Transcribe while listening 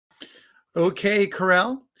Okay,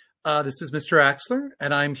 Corral. This is Mr. Axler,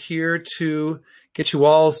 and I'm here to get you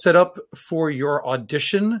all set up for your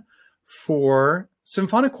audition for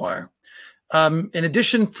symphonic choir. In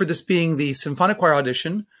addition for this being the symphonic choir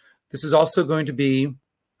audition, this is also going to be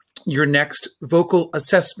your next vocal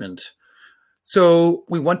assessment. So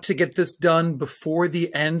we want to get this done before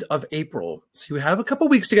the end of April. So you have a couple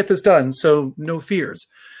weeks to get this done, so no fears.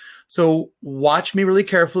 So watch me really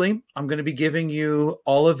carefully. I'm going to be giving you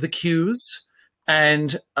all of the cues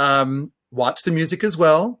and watch the music as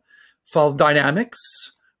well. Follow dynamics.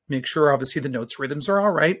 Make sure, obviously, the notes, rhythms are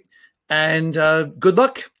all right. And good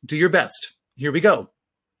luck. Do your best. Here we go.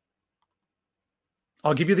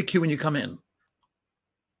 I'll give you the cue when you come in.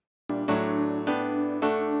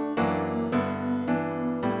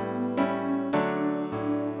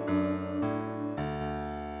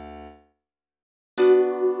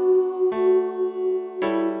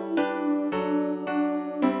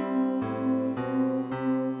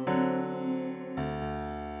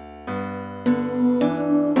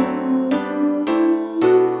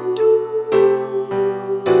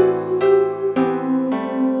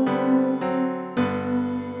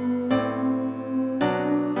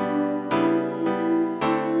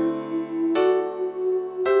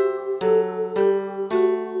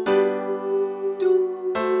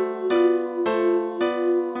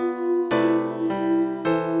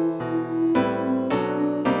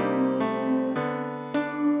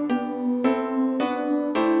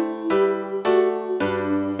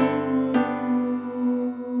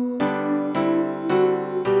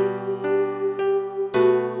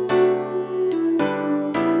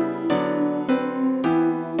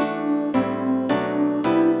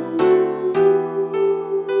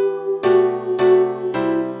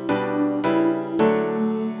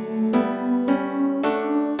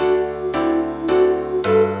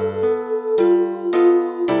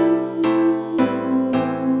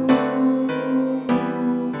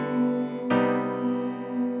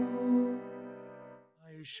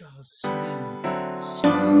 I shall sleep,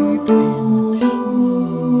 sleep in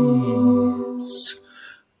peace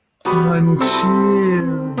until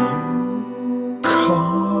you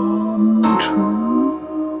come to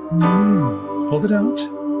me. Hold it out.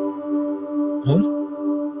 Hold.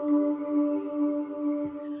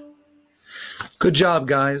 Good job,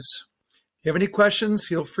 guys. If you have any questions,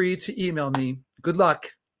 feel free to email me. Good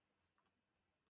luck.